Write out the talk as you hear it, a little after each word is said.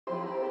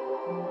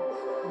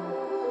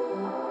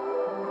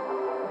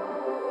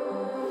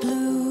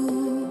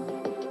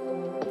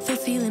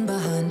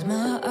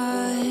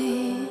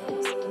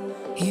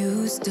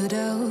stood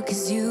out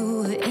 'cause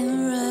you were in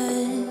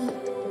red.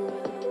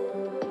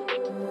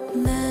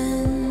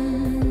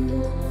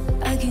 Then,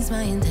 against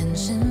my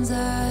intentions,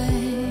 I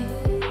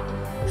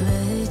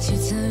let you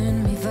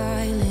turn me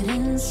violet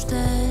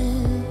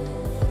instead.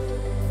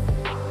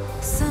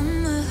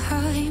 Summer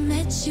high,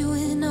 met you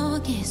in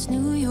August.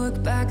 New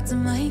York, back to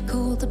my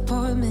cold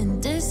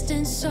apartment.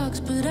 Distance sucks,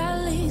 but at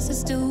least I'm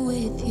still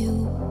with you.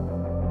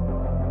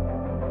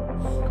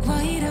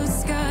 White out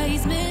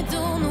skies,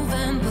 middle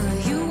November.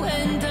 You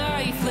and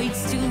I,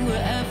 flights to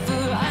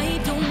wherever. I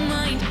don't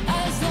mind,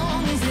 as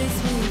long as it's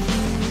with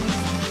you.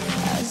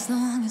 As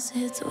long as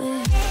it's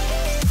with you.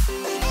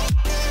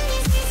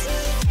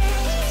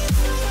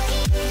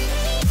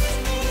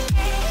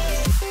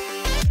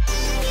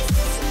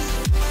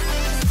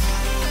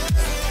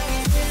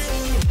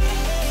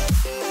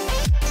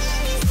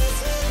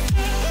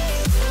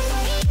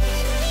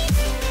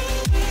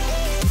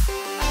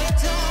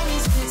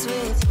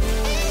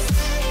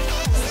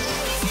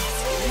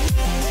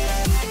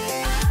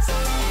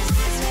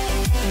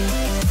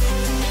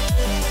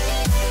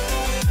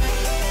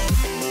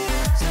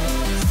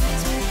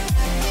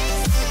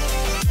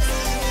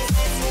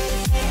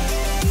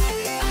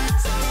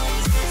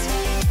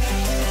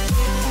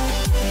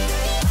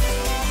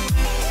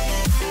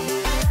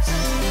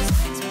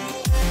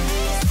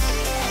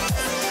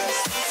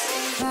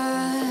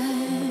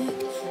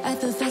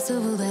 The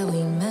festival that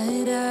we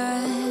met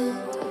at,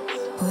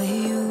 where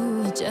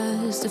you were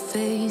just a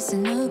face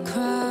in a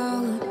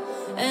crowd.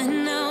 And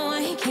now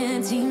I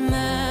can't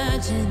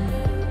imagine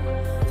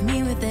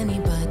me with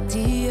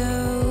anybody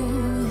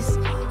else,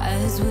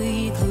 as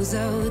we close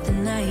out the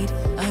night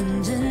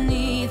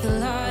underneath the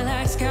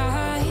lilac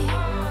sky.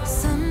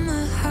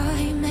 Summer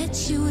high, met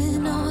you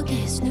in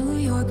August. New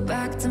York,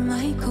 back to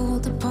my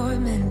cold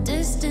apartment.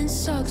 Distance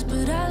sucks,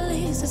 but at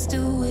least I'm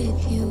still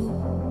with you.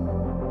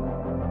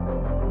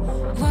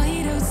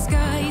 White out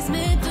skies,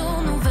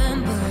 middle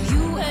November.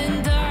 You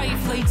and I,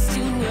 flights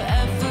to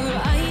wherever.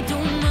 I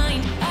don't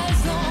mind, as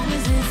long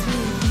as it's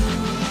with you.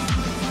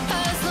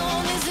 As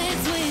long as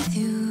it's with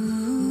you.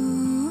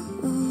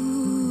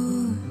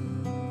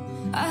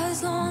 As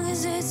long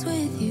as it's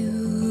with you.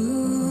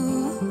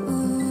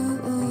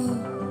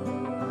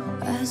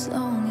 As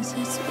long as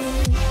it's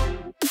with you.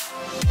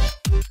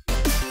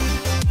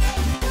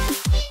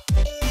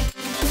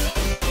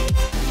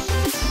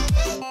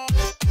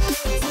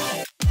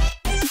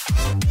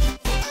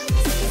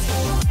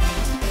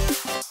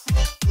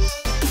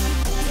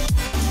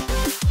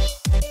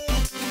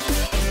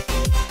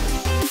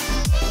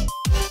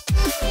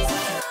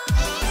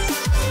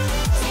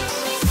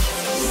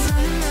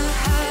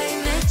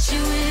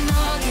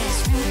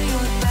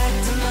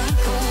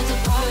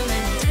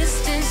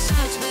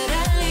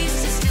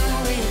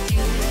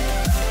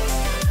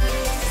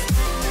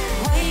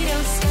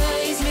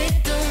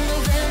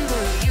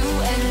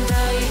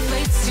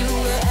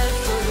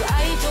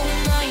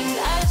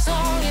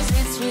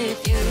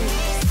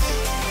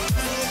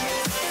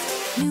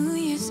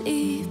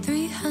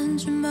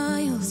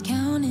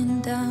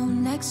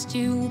 Next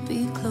year will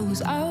be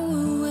close. I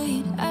will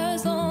wait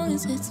as long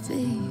as it's for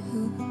you.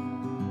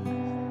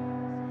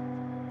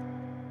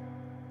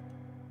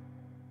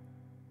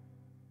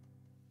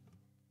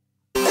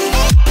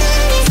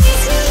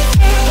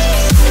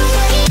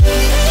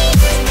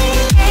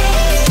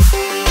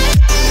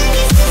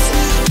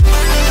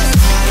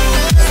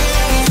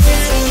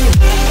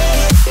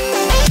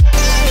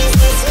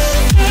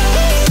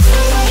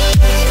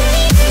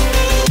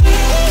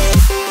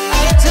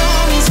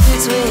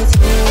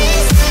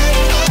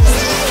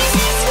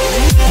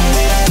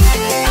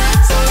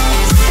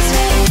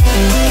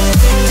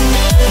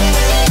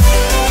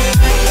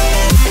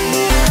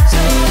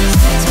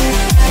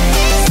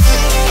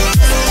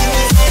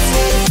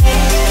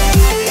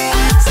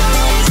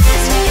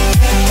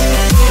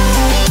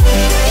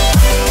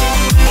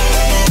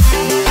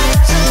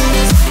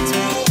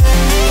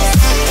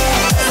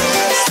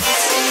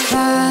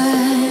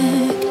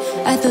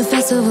 The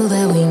festival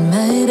that we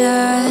met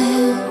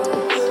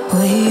at,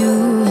 where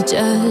you were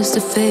just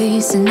a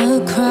face in a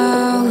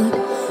crowd.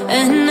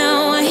 And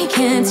now I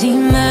can't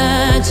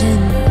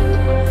imagine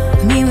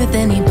me with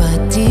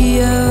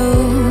anybody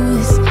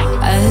else,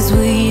 as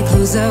we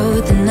close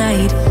out the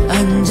night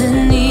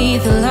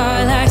underneath the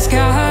lilac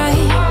sky.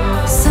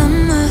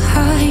 Summer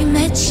high,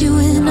 met you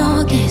in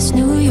August.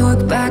 New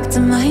York, back to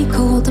my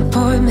cold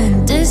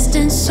apartment.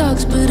 Distance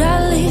sucks, but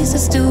at least I'm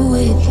still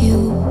with you.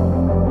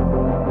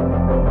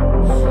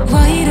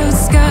 White out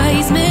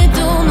skies,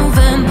 middle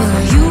November.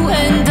 You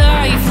and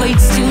I,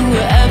 flights to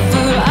wherever.